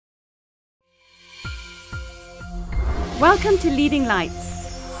Welcome to Leading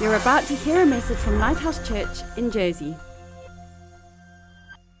Lights. You're about to hear a message from Lighthouse Church in Jersey.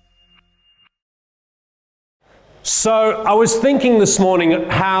 So I was thinking this morning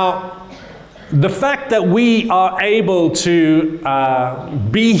how the fact that we are able to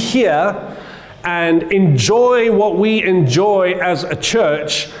be here and enjoy what we enjoy as a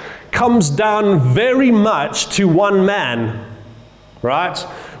church comes down very much to one man, right?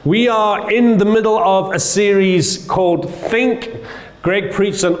 We are in the middle of a series called Think. Greg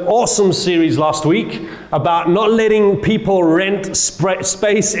preached an awesome series last week about not letting people rent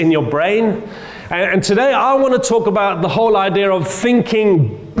space in your brain. And today I want to talk about the whole idea of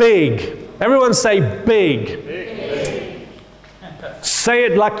thinking big. Everyone say big. Big. Say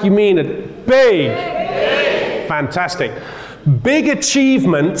it like you mean it. Big. Big. Fantastic. Big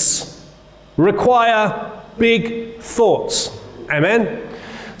achievements require big thoughts. Amen?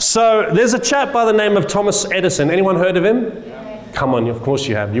 So there's a chap by the name of Thomas Edison. Anyone heard of him? Yeah. Come on, of course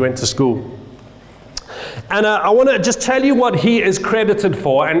you have. You went to school. And I want to just tell you what he is credited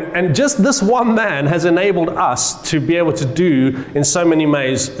for. And just this one man has enabled us to be able to do in so many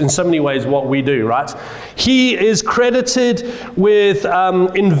ways what we do, right? He is credited with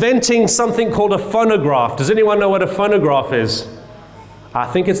inventing something called a phonograph. Does anyone know what a phonograph is? I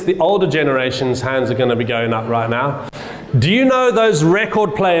think it's the older generation's hands are going to be going up right now. Do you know those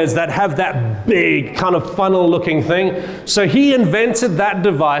record players that have that big kind of funnel looking thing? So he invented that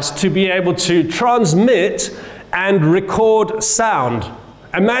device to be able to transmit and record sound.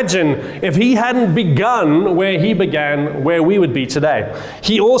 Imagine if he hadn't begun where he began, where we would be today.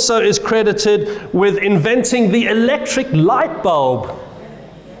 He also is credited with inventing the electric light bulb.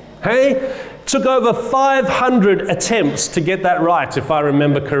 Hey? Took over 500 attempts to get that right, if I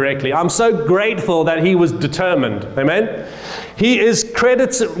remember correctly. I'm so grateful that he was determined. Amen? He is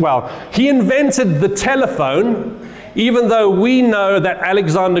credited, he invented the telephone, even though we know that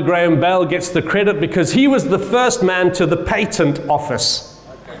Alexander Graham Bell gets the credit because he was the first man to the patent office.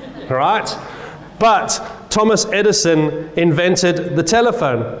 All right? But Thomas Edison invented the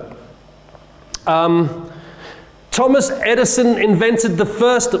telephone. Thomas Edison invented the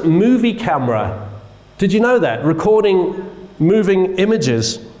first movie camera. Did you know that? Recording moving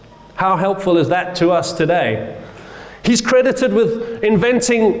images. How helpful is that to us today? He's credited with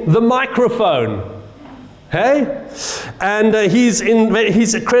inventing the microphone. Hey? And he's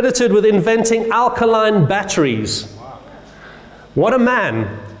credited with inventing alkaline batteries. What a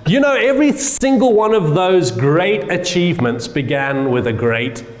man. You know, every single one of those great achievements began with a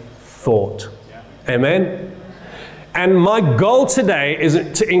great thought. Amen? And my goal today is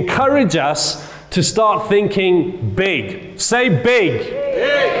to encourage us to start thinking big. Say big.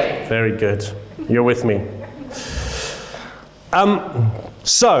 Big. Very good. You're with me.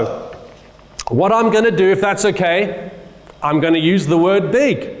 So, what I'm going to do, if that's okay, I'm going to use the word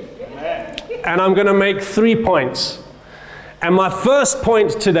big. And I'm going to make 3 points. And my first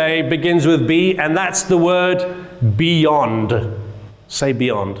point today begins with B, and that's the word beyond. Say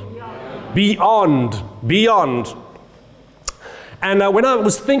beyond. Beyond. Beyond. And when I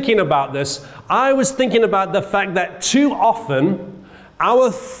was thinking about this, I was thinking about the fact that too often our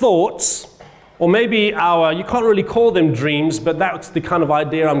thoughts, or maybe you can't really call them dreams, but that's the kind of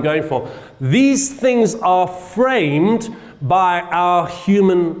idea I'm going for. These things are framed by our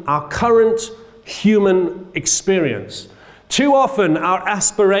current human experience. Too often our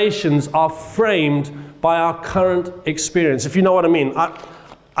aspirations are framed by our current experience. If you know what I mean.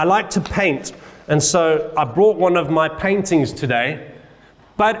 I like to paint. And so I brought one of my paintings today,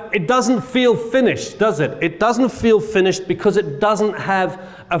 but it doesn't feel finished, does it? It doesn't feel finished because it doesn't have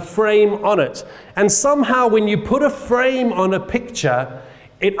a frame on it. And somehow when you put a frame on a picture,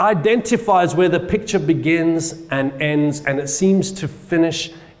 it identifies where the picture begins and ends, and it seems to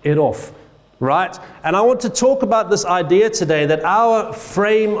finish it off, right? And I want to talk about this idea today that our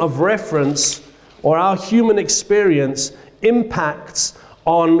frame of reference or our human experience impacts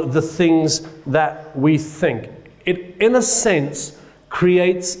on the things that we think. It, in a sense,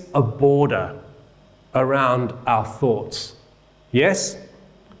 creates a border around our thoughts. Yes?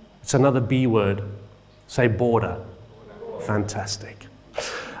 It's another B word. Say border. Fantastic.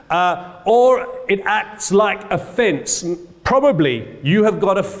 Or it acts like a fence. Probably you have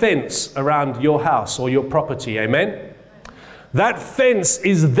got a fence around your house or your property. Amen? That fence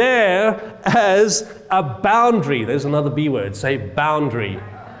is there as a boundary. There's another B word. Say boundary.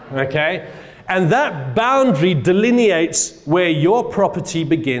 Okay? And that boundary delineates where your property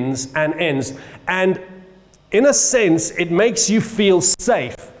begins and ends. And in a sense, it makes you feel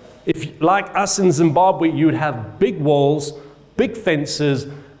safe. If, like us in Zimbabwe, you'd have big walls, big fences,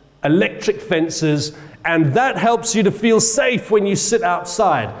 electric fences, And that helps you to feel safe when you sit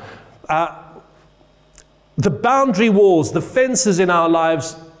outside. The boundary walls, the fences in our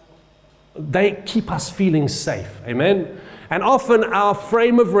lives, they keep us feeling safe. Amen? And often our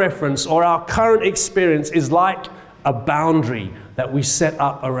frame of reference or our current experience is like a boundary that we set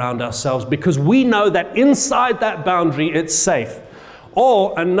up around ourselves because we know that inside that boundary it's safe.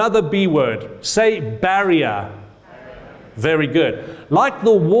 Or another B word, say barrier. Very good. Like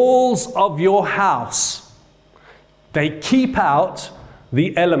the walls of your house, they keep out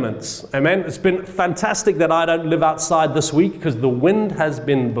the elements. Amen. It's been fantastic that I don't live outside this week because the wind has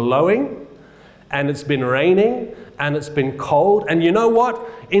been blowing and it's been raining and it's been cold. And you know what?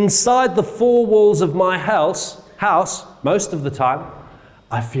 Inside the four walls of my house, most of the time,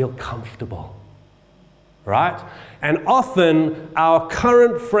 I feel comfortable. Right? And often our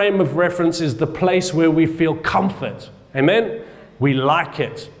current frame of reference is the place where we feel comfort. Amen? We like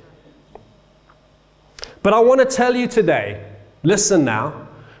it. But I want to tell you today, listen now,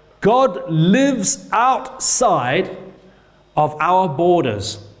 God lives outside of our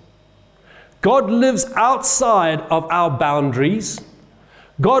borders. God lives outside of our boundaries.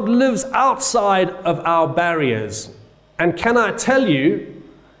 God lives outside of our barriers. And can I tell you,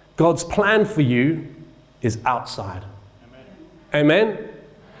 God's plan for you is outside. Amen. Amen?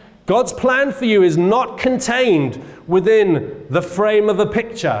 God's plan for you is not contained within the frame of a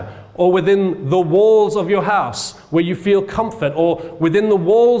picture or within the walls of your house where you feel comfort or within the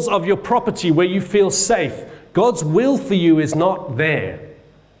walls of your property where you feel safe. God's will for you is not there.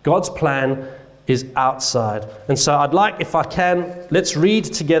 God's plan is outside. And so I'd like, if I can, let's read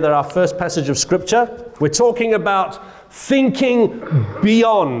together our first passage of Scripture. We're talking about thinking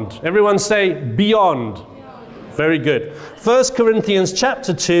beyond. Everyone say beyond. Very good. 1 Corinthians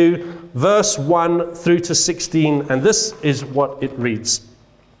chapter 2, verse 1 through to 16, and this is what it reads.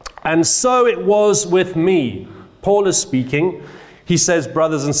 And so it was with me. Paul is speaking. He says,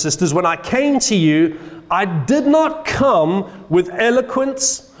 brothers and sisters, when I came to you, I did not come with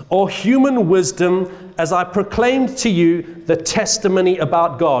eloquence or human wisdom as I proclaimed to you the testimony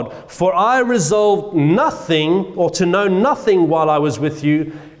about God. For I resolved nothing or to know nothing while I was with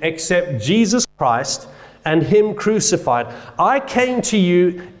you except Jesus Christ and Him crucified. I came to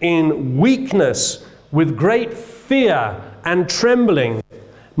you in weakness with great fear and trembling.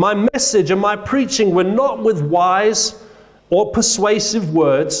 My message and my preaching were not with wise or persuasive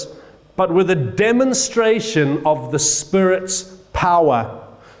words, but with a demonstration of the Spirit's power,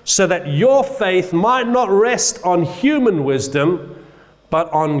 so that your faith might not rest on human wisdom,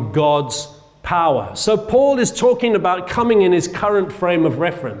 but on God's power. So Paul is talking about coming in his current frame of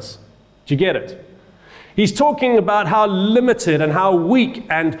reference. Do you get it? He's talking about how limited and how weak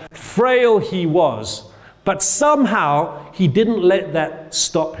and frail he was. But somehow he didn't let that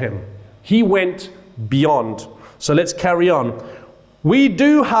stop him. He went beyond. So let's carry on. We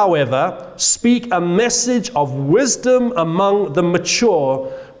do, however, speak a message of wisdom among the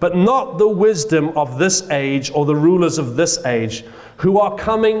mature, but not the wisdom of this age or the rulers of this age, who are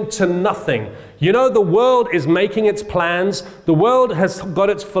coming to nothing. You know, the world is making its plans. The world has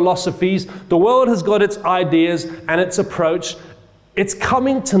got its philosophies. The world has got its ideas and its approach. It's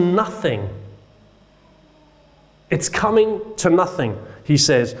coming to nothing. It's coming to nothing, he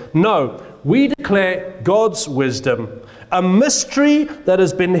says. No, we declare God's wisdom, a mystery that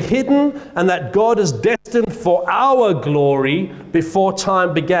has been hidden and that God is destined for our glory before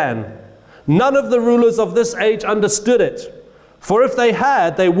time began. None of the rulers of this age understood it. For if they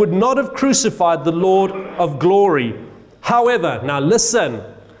had, they would not have crucified the Lord of glory. However, now listen,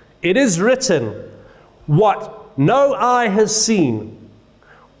 it is written, what no eye has seen,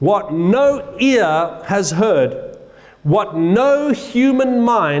 what no ear has heard, what no human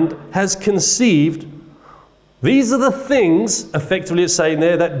mind has conceived, these are the things, effectively it's saying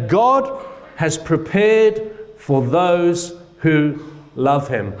there, that God has prepared for those who love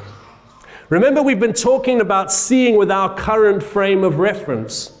Him. Remember, we've been talking about seeing with our current frame of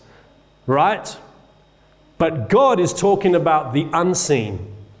reference, right? But God is talking about the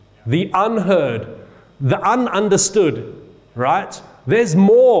unseen, the unheard, the ununderstood, right? There's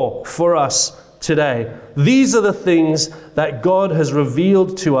more for us today. These are the things that God has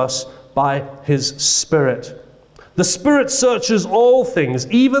revealed to us by His Spirit. The Spirit searches all things,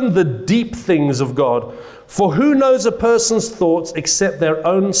 even the deep things of God. For who knows a person's thoughts except their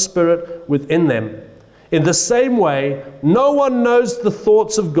own spirit within them? In the same way, no one knows the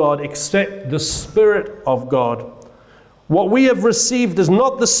thoughts of God except the Spirit of God. What we have received is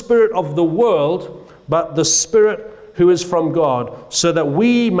not the spirit of the world, but the Spirit who is from God, so that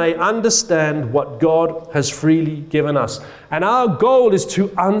we may understand what God has freely given us. And our goal is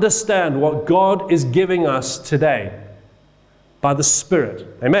to understand what God is giving us today by the Spirit.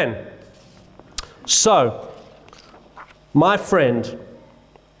 Amen. So, my friend,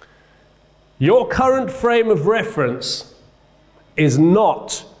 your current frame of reference is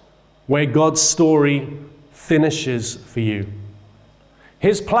not where God's story finishes for you.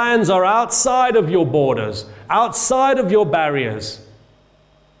 His plans are outside of your borders, outside of your barriers,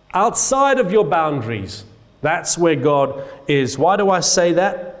 outside of your boundaries. That's where God is. Why do I say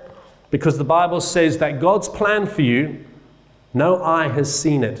that? Because the Bible says that God's plan for you, no eye has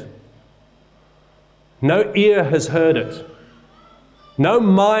seen it. No ear has heard it. No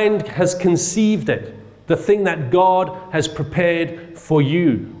mind has conceived it. The thing that God has prepared for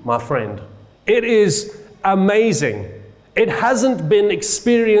you, my friend. It is amazing. It hasn't been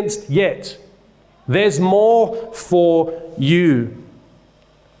experienced yet. There's more for you.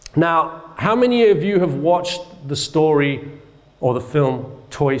 Now, how many of you have watched the story or the film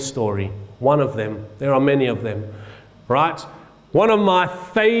Toy Story? One of them. There are many of them, right? One of my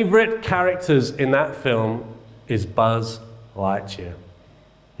favorite characters in that film is Buzz Lightyear.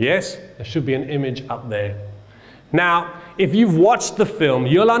 Yes, there should be an image up there. Now, if you've watched the film,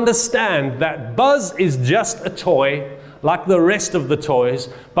 you'll understand that Buzz is just a toy like the rest of the toys,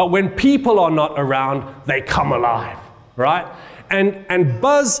 but when people are not around, they come alive, right? And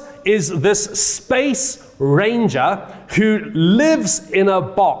Buzz is this space ranger who lives in a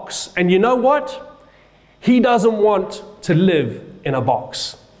box. And you know what? He doesn't want to live in a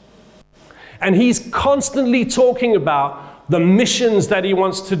box. And he's constantly talking about the missions that he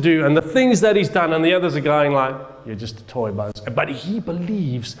wants to do and the things that he's done, and the others are going like, you're just a toy, Buzz. But he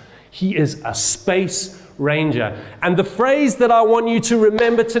believes he is a space ranger. And the phrase that I want you to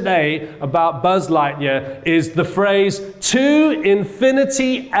remember today about Buzz Lightyear is the phrase, to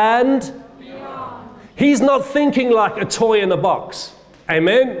infinity and beyond. He's not thinking like a toy in a box.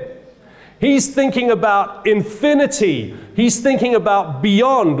 Amen? He's thinking about infinity. He's thinking about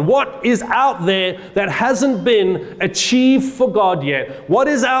beyond. What is out there that hasn't been achieved for God yet? What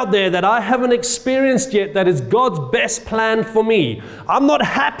is out there that I haven't experienced yet that is God's best plan for me? I'm not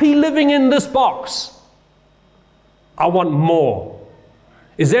happy living in this box. I want more.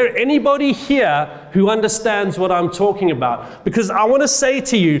 Is there anybody here who understands what I'm talking about? Because I want to say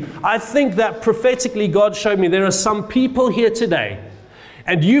to you, I think that prophetically God showed me there are some people here today,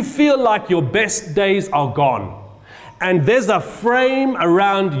 and you feel like your best days are gone. And there's a frame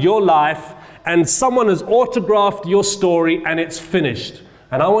around your life, and someone has autographed your story, and it's finished.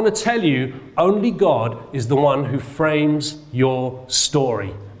 And I want to tell you, only God is the one who frames your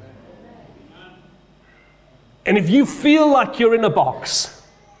story. And if you feel like you're in a box,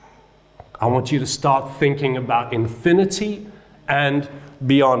 I want you to start thinking about infinity and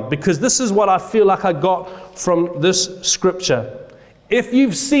beyond. Because this is what I feel like I got from this scripture. If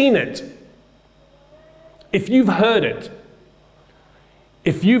you've seen it, if you've heard it,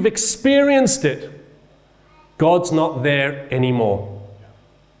 if you've experienced it, God's not there anymore.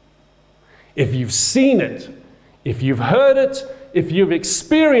 If you've seen it, if you've heard it, if you've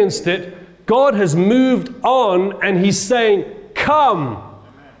experienced it, God has moved on and He's saying, come,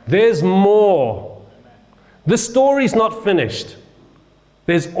 there's more. The story's not finished.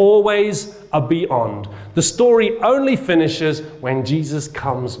 There's always a beyond. The story only finishes when Jesus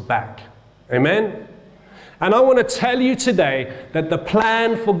comes back. Amen? And I want to tell you today that the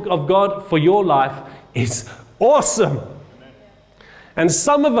plan of God for your life is awesome. And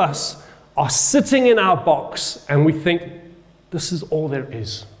some of us are sitting in our box and we think, this is all there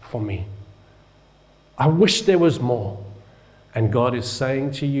is for me. I wish there was more. And God is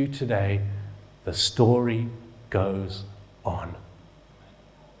saying to you today, the story goes on.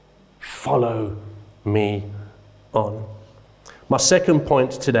 Follow me on. My second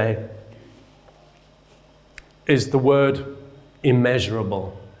point today is the word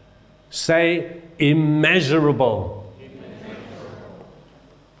immeasurable. Say immeasurable.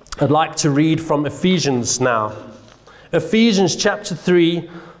 I'd like to read from Ephesians now. Ephesians chapter 3,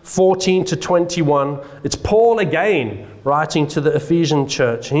 14 to 21. It's Paul again writing to the Ephesian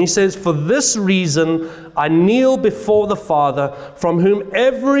church. And he says, for this reason I kneel before the Father, from whom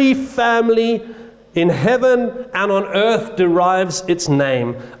every family in heaven and on earth derives its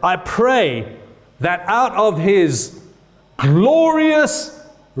name. I pray that out of His glorious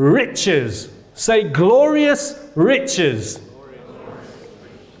riches, say glorious riches,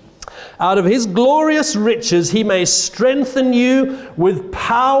 Out of his glorious riches, he may strengthen you with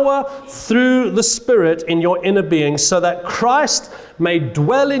power through the Spirit in your inner being, so that Christ may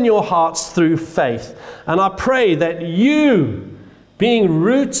dwell in your hearts through faith. And I pray that you, being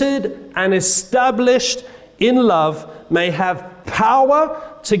rooted and established in love, may have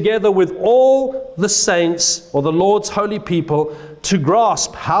power together with all the saints, or the Lord's holy people, to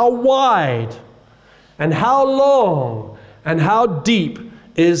grasp how wide and how long and how deep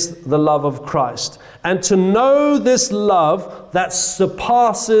is the love of Christ, and to know this love that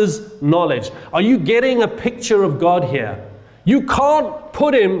surpasses knowledge. Are you getting a picture of God here? You can't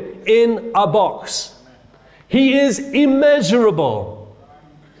put him in a box. He is immeasurable.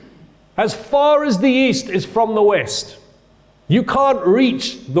 As far as the east is from the west, you can't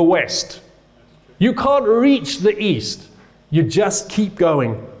reach the west. You can't reach the east. You just keep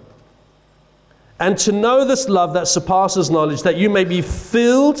going. And to know this love that surpasses knowledge, that you may be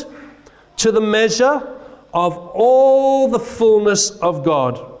filled to the measure of all the fullness of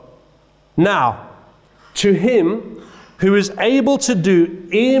God. Now, to him who is able to do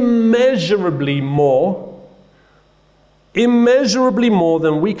immeasurably more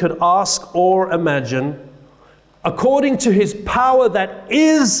than we could ask or imagine, according to his power that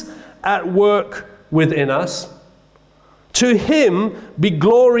is at work within us, to him be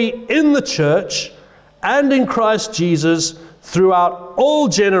glory in the church and in Christ Jesus throughout all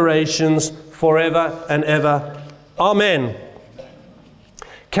generations, forever and ever. Amen.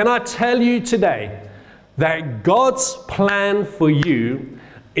 Can I tell you today that God's plan for you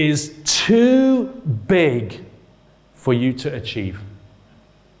is too big for you to achieve?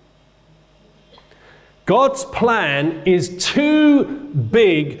 God's plan is too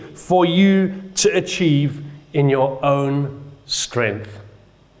big for you to achieve in your own strength.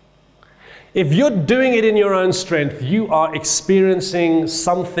 If you're doing it in your own strength, you are experiencing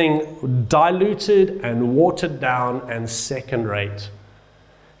something diluted and watered down and second rate.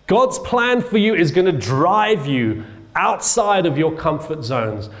 God's plan for you is going to drive you outside of your comfort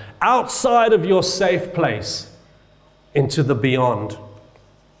zones, outside of your safe place, into the beyond.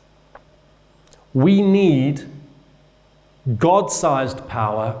 We need God-sized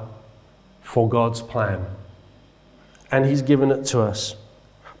power for God's plan. And he's given it to us.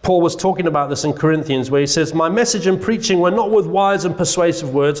 Paul was talking about this in Corinthians, where he says, my message and preaching were not with wise and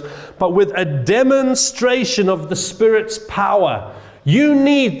persuasive words, but with a demonstration of the Spirit's power. You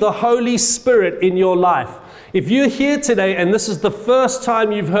need the Holy Spirit in your life. If you're here today and this is the first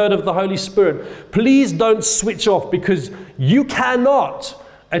time you've heard of the Holy Spirit, please don't switch off, because you cannot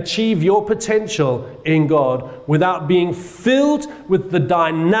achieve your potential in God without being filled with the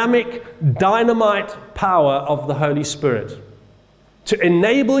dynamite power of the Holy Spirit to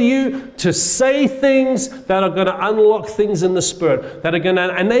enable you to say things that are going to unlock things in the Spirit, that are going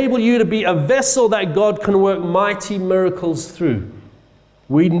to enable you to be a vessel that God can work mighty miracles through.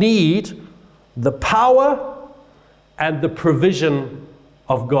 We need the power and the provision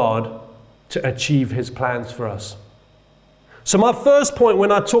of God to achieve his plans for us. So my first point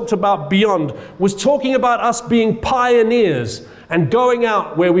when I talked about beyond was talking about us being pioneers and going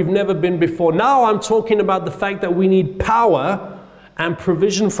out where we've never been before. Now I'm talking about the fact that we need power and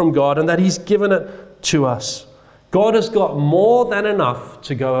provision from God, and that he's given it to us. God has got more than enough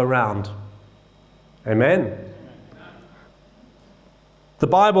to go around. Amen. The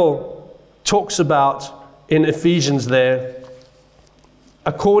Bible talks about in Ephesians there,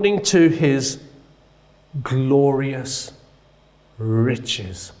 according to his glorious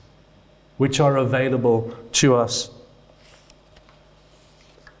riches, which are available to us.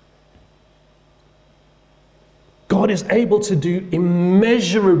 God is able to do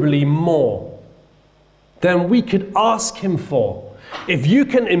immeasurably more than we could ask him for. If you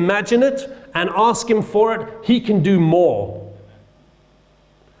can imagine it and ask him for it, he can do more.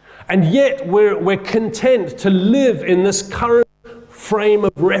 And yet we're content to live in this current frame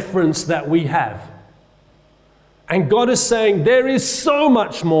of reference that we have. And God is saying, there is so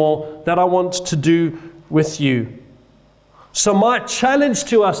much more that I want to do with you. So my challenge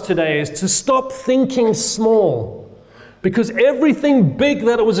to us today is to stop thinking small, because everything big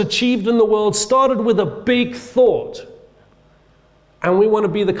that was achieved in the world started with a big thought. And we want to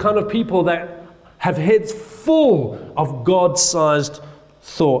be the kind of people that have heads full of God-sized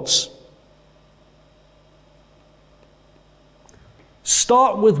thoughts.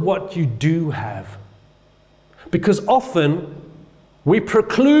 Start with what you do have. Because often we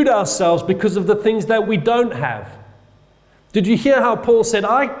preclude ourselves because of the things that we don't have. Did you hear how Paul said,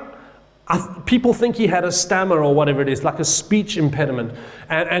 people think he had a stammer or whatever it is, like a speech impediment,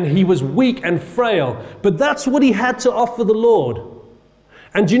 and he was weak and frail. But that's what he had to offer the Lord.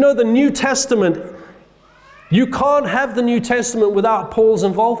 And you know the New Testament, you can't have the New Testament without Paul's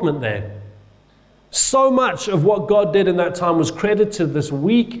involvement there. So much of what God did in that time was credited to this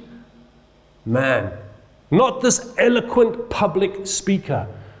weak man. Not this eloquent public speaker,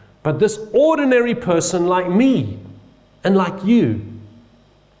 but this ordinary person like me and like you,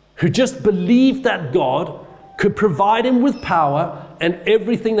 who just believed that God could provide him with power and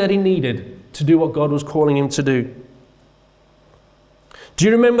everything that he needed to do what God was calling him to do. Do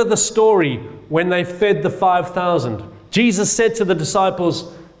you remember the story when they fed the 5,000? Jesus said to the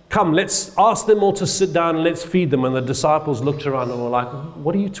disciples, come, let's ask them all to sit down and let's feed them. And the disciples looked around and were like,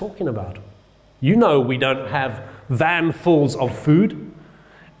 what are you talking about? You know we don't have vanfuls of food.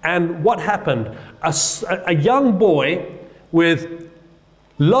 And what happened? A young boy with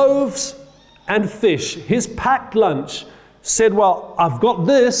loaves and fish, his packed lunch, said, well, I've got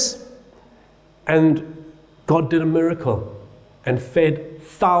this. And God did a miracle and fed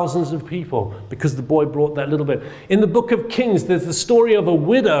thousands of people because the boy brought that little bit. In the book of Kings, there's the story of a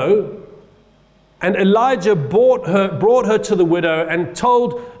widow, and Elijah brought her to the widow and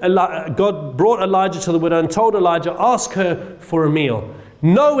God brought Elijah to the widow and told Elijah, ask her for a meal,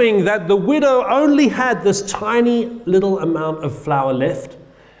 knowing that the widow only had this tiny little amount of flour left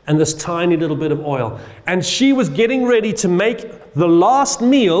and this tiny little bit of oil. And she was getting ready to make the last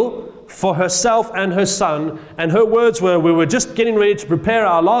meal for herself and her son. And her words were, we were just getting ready to prepare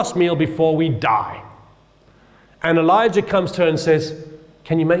our last meal before we die. And Elijah comes to her and says,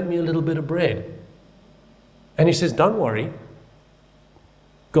 can you make me a little bit of bread? And he says, don't worry.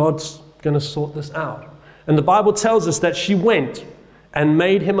 God's going to sort this out. And the Bible tells us that she went and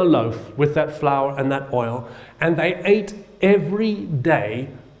made him a loaf with that flour and that oil. And they ate every day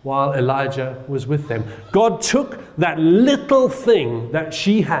while Elijah was with them. God took that little thing that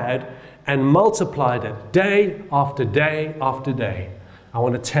she had and multiplied it day after day after day. I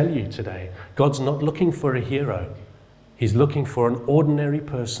want to tell you today, God's not looking for a hero. He's looking for an ordinary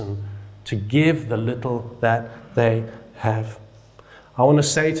person to give the little that they have. I want to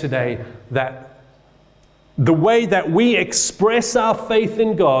say today that the way that we express our faith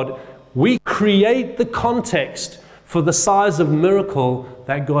in God, we create the context for the size of miracle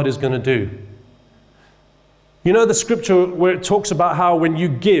that God is going to do. You know the scripture where it talks about how when you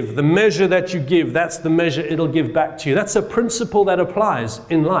give, the measure that you give, that's the measure it'll give back to you. That's a principle that applies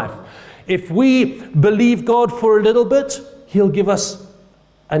in life. If we believe God for a little bit, He'll give us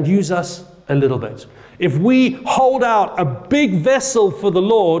and use us a little bit. If we hold out a big vessel for the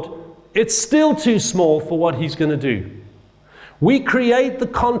Lord, it's still too small for what He's going to do. We create the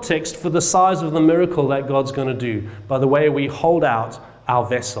context for the size of the miracle that God's going to do by the way we hold out our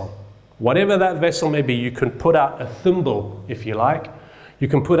vessel. Whatever that vessel may be, you can put out a thimble, if you like. You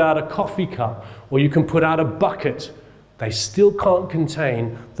can put out a coffee cup, or you can put out a bucket. They still can't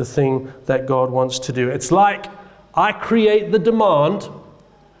contain the thing that God wants to do. It's like I create the demand,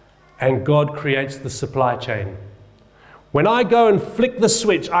 and God creates the supply chain. When I go and flick the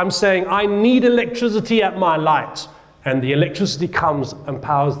switch, I'm saying, I need electricity at my light. And the electricity comes and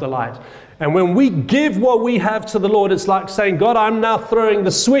powers the light. And when we give what we have to the Lord, it's like saying, God, I'm now throwing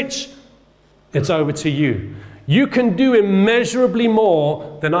the switch. It's over to you. You can do immeasurably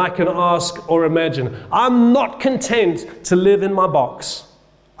more than I can ask or imagine. I'm not content to live in my box.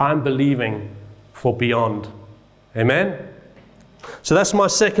 I'm believing for beyond. Amen? So that's my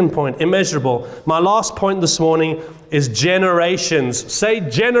second point, immeasurable. My last point this morning is generations. Say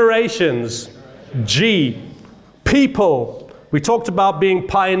generations. G. People. We talked about being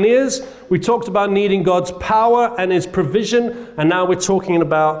pioneers. We talked about needing God's power and His provision. And now we're talking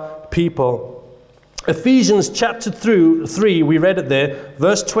about people. Ephesians chapter 3, we read it there.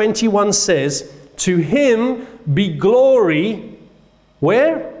 Verse 21 says, to Him be glory,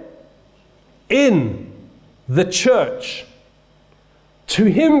 where? In the church. To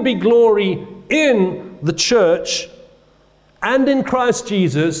Him be glory in the church and in Christ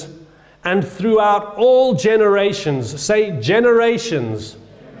Jesus and throughout all generations. Say generations.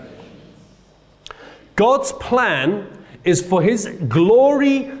 God's plan is for His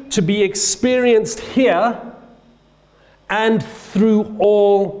glory to be experienced here and through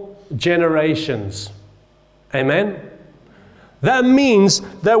all generations. Amen? That means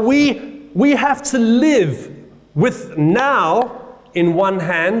that we have to live with now in one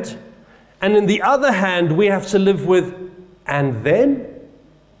hand, and in the other hand we have to live with and then.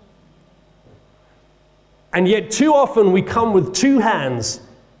 And yet too often we come with two hands,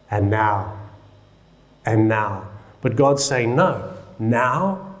 and now, and now. But God's saying no,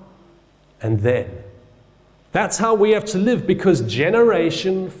 now and then. That's how we have to live, because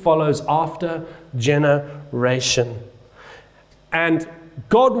generation follows after generation. And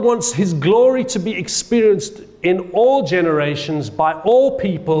God wants His glory to be experienced in all generations by all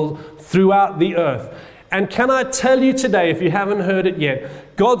people throughout the earth. And can I tell you today, if you haven't heard it yet,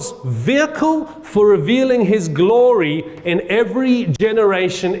 God's vehicle for revealing His glory in every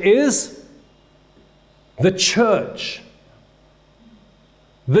generation is the church.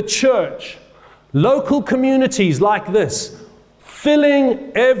 The church. Local communities like this,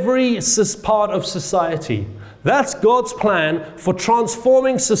 filling every part of society. That's God's plan for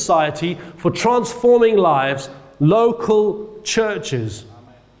transforming society, for transforming lives, local churches.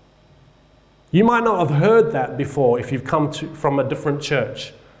 You might not have heard that before if you've come from a different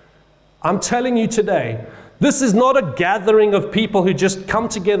church. I'm telling you today, this is not a gathering of people who just come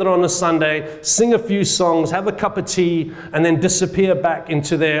together on a Sunday, sing a few songs, have a cup of tea, and then disappear back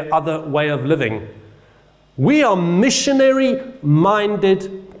into their other way of living. We are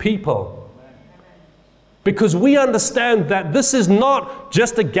missionary-minded people. Because we understand that this is not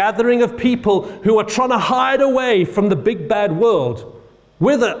just a gathering of people who are trying to hide away from the big bad world.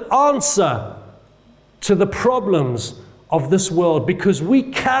 We're the answer to the problems of this world because we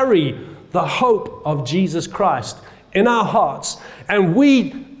carry the hope of Jesus Christ in our hearts, and we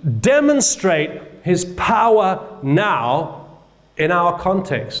demonstrate His power now in our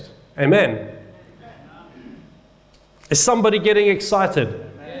context. Amen. Is somebody getting excited?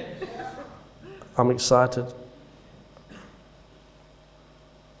 I'm excited.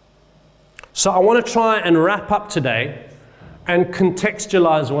 So I want to try and wrap up today and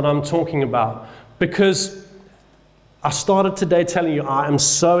contextualize what I'm talking about, because I started today telling you I am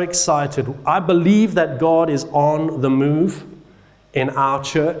so excited. I believe that God is on the move in our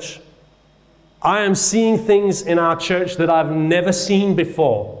church. I am seeing things in our church that I've never seen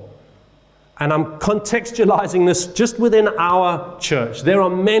before. And I'm contextualizing this just within our church. There are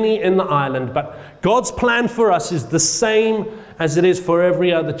many in the island, but God's plan for us is the same as it is for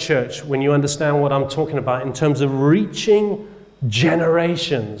every other church, when you understand what I'm talking about in terms of reaching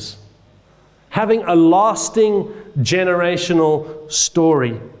generations. Having a lasting generational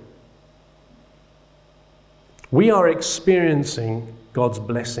story. We are experiencing God's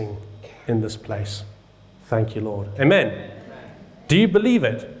blessing in this place. Thank you, Lord. Amen. Do you believe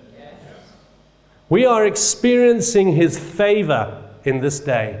it? We are experiencing His favor in this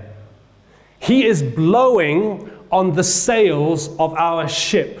day. He is blowing on the sails of our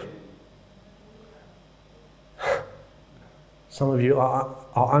ship. Some of you are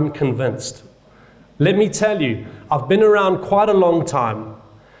unconvinced. Let me tell you, I've been around quite a long time,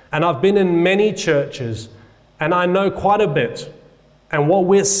 and I've been in many churches, and I know quite a bit. And what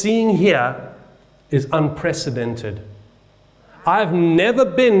we're seeing here is unprecedented. I've never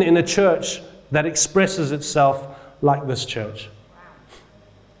been in a church that expresses itself like this church.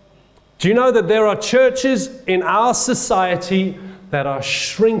 Do you know that there are churches in our society that are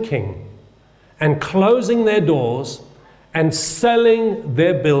shrinking and closing their doors and selling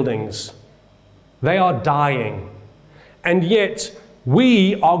their buildings? They are dying. And yet,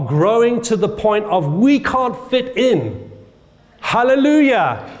 we are growing to the point of we can't fit in.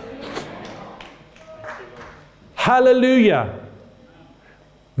 Hallelujah. Hallelujah.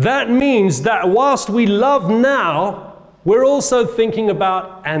 That means that whilst we love now, we're also thinking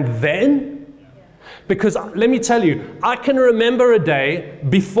about, and then? Because let me tell you, I can remember a day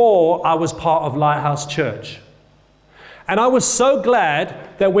before I was part of Lighthouse Church. And I was so glad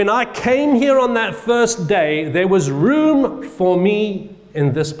that when I came here on that first day, there was room for me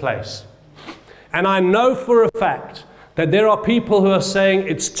in this place. And I know for a fact that there are people who are saying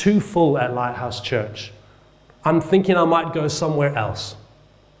it's too full at Lighthouse Church. I'm thinking I might go somewhere else.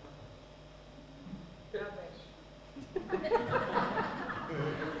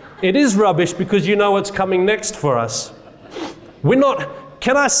 It is rubbish because you know what's coming next for us. We're not,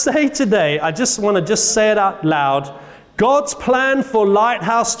 can I say today, I just want to say it out loud, God's plan for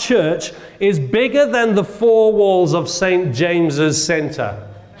Lighthouse Church is bigger than the four walls of St. James's Center.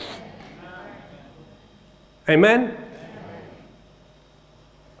 Amen?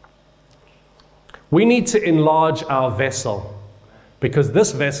 We need to enlarge our vessel because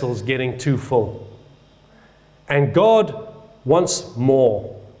this vessel is getting too full. And God wants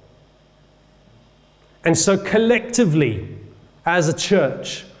more. And so collectively, as a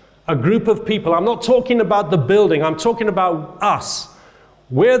church, a group of people, I'm not talking about the building, I'm talking about us.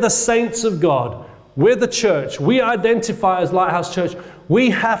 We're the saints of God. We're the church. We identify as Lighthouse Church. We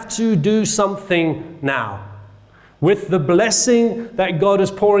have to do something now. With the blessing that God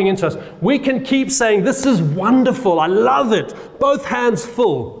is pouring into us. We can keep saying, this is wonderful, I love it, both hands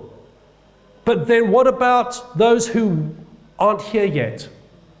full. But then what about those who aren't here yet?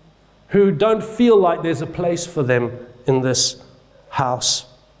 Who don't feel like there's a place for them in this house.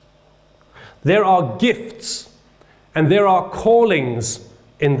 There are gifts and there are callings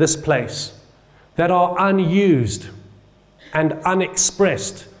in this place that are unused and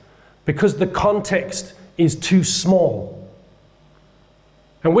unexpressed because the context is too small.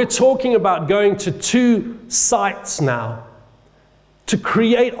 And we're talking about going to 2 sites now to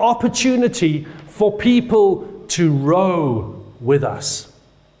create opportunity for people to row with us,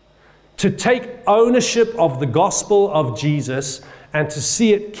 to take ownership of the gospel of Jesus and to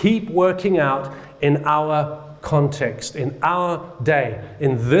see it keep working out in our context, in our day,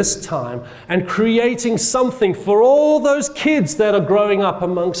 in this time, and creating something for all those kids that are growing up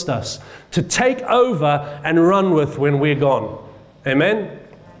amongst us to take over and run with when we're gone. Amen?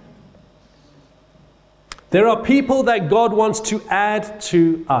 There are people that God wants to add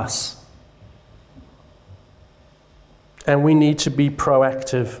to us. And we need to be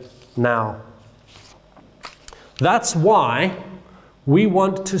proactive now. That's why we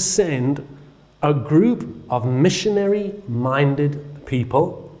want to send a group of missionary-minded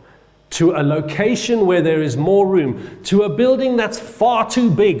people to a location where there is more room, to a building that's far too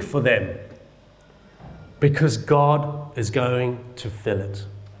big for them, because God is going to fill it.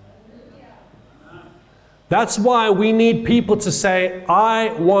 That's why we need people to say,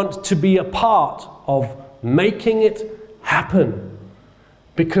 I want to be a part of making it happen,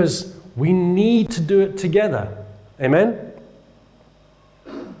 because we need to do it together. Amen?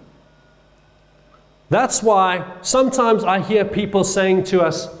 That's why sometimes I hear people saying to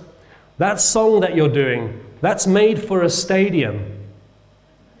us, that song that you're doing, that's made for a stadium.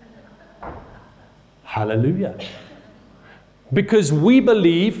 Hallelujah. Because we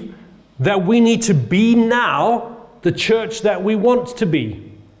believe that we need to be now the church that we want to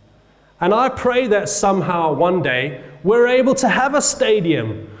be. And I pray that somehow one day we're able to have a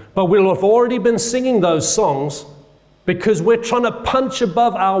stadium, but we'll have already been singing those songs because we're trying to punch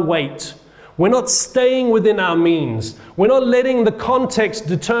above our weight. We're not staying within our means. We're not letting the context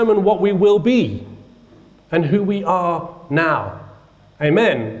determine what we will be and who we are now.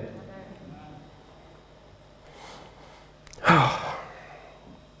 Amen.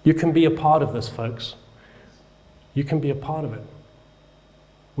 You can be a part of this, folks. You can be a part of it.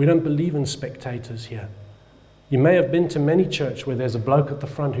 We don't believe in spectators here. You may have been to many churches where there's a bloke at the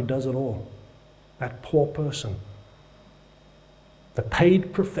front who does it all. That poor person. The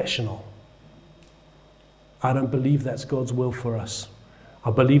paid professional. I don't believe that's God's will for us. I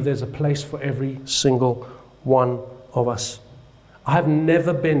believe there's a place for every single one of us. I've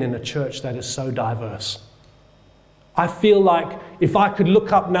never been in a church that is so diverse. I feel like if I could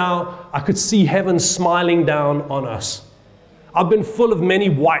look up now, I could see heaven smiling down on us. I've been full of many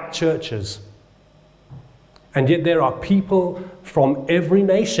white churches. And yet there are people from every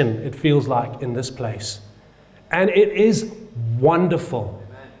nation, it feels like, in this place. And it is wonderful.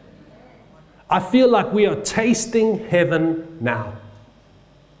 I feel like we are tasting heaven now.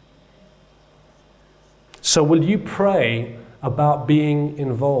 So will you pray about being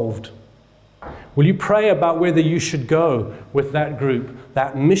involved? Will you pray about whether you should go with that group,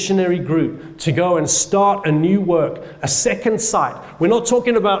 that missionary group, to go and start a new work, a second site? We're not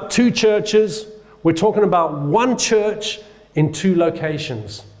talking about 2 churches. We're talking about 1 church in 2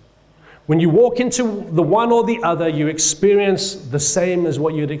 locations. When you walk into the one or the other, you experience the same as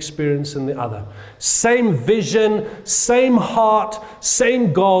what you'd experience in the other. Same vision, same heart,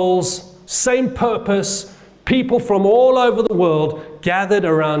 same goals, same purpose. People from all over the world gathered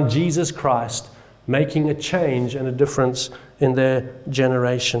around Jesus Christ, making a change and a difference in their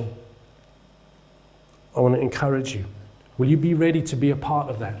generation. I want to encourage you. Will you be ready to be a part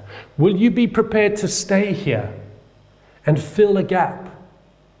of that? Will you be prepared to stay here and fill a gap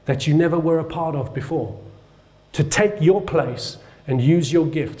that you never were a part of before? To take your place and use your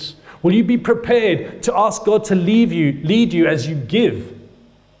gifts? Will you be prepared to ask God to lead you as you give?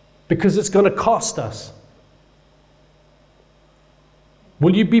 Because it's going to cost us.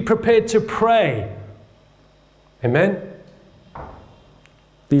 Will you be prepared to pray? Amen?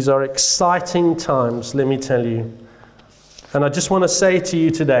 These are exciting times, let me tell you. And I just want to say to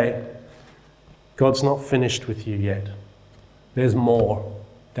you today, God's not finished with you yet. There's more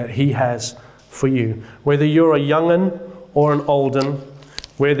that He has for you. Whether you're a young'un or an old'un,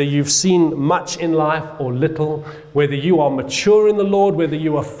 whether you've seen much in life or little, whether you are mature in the Lord, whether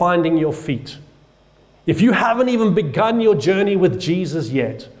you are finding your feet. If you haven't even begun your journey with Jesus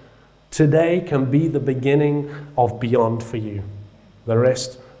yet, today can be the beginning of beyond for you, the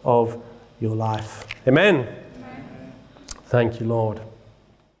rest of your life. Amen. Amen. Thank you, Lord.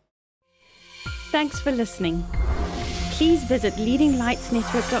 Thanks for listening. Please visit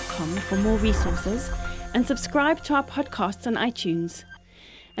leadinglightsnetwork.com for more resources and subscribe to our podcasts on iTunes.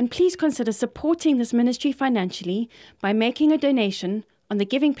 And please consider supporting this ministry financially by making a donation on the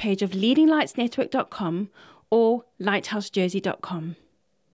giving page of leadinglightsnetwork.com or lighthousejersey.com.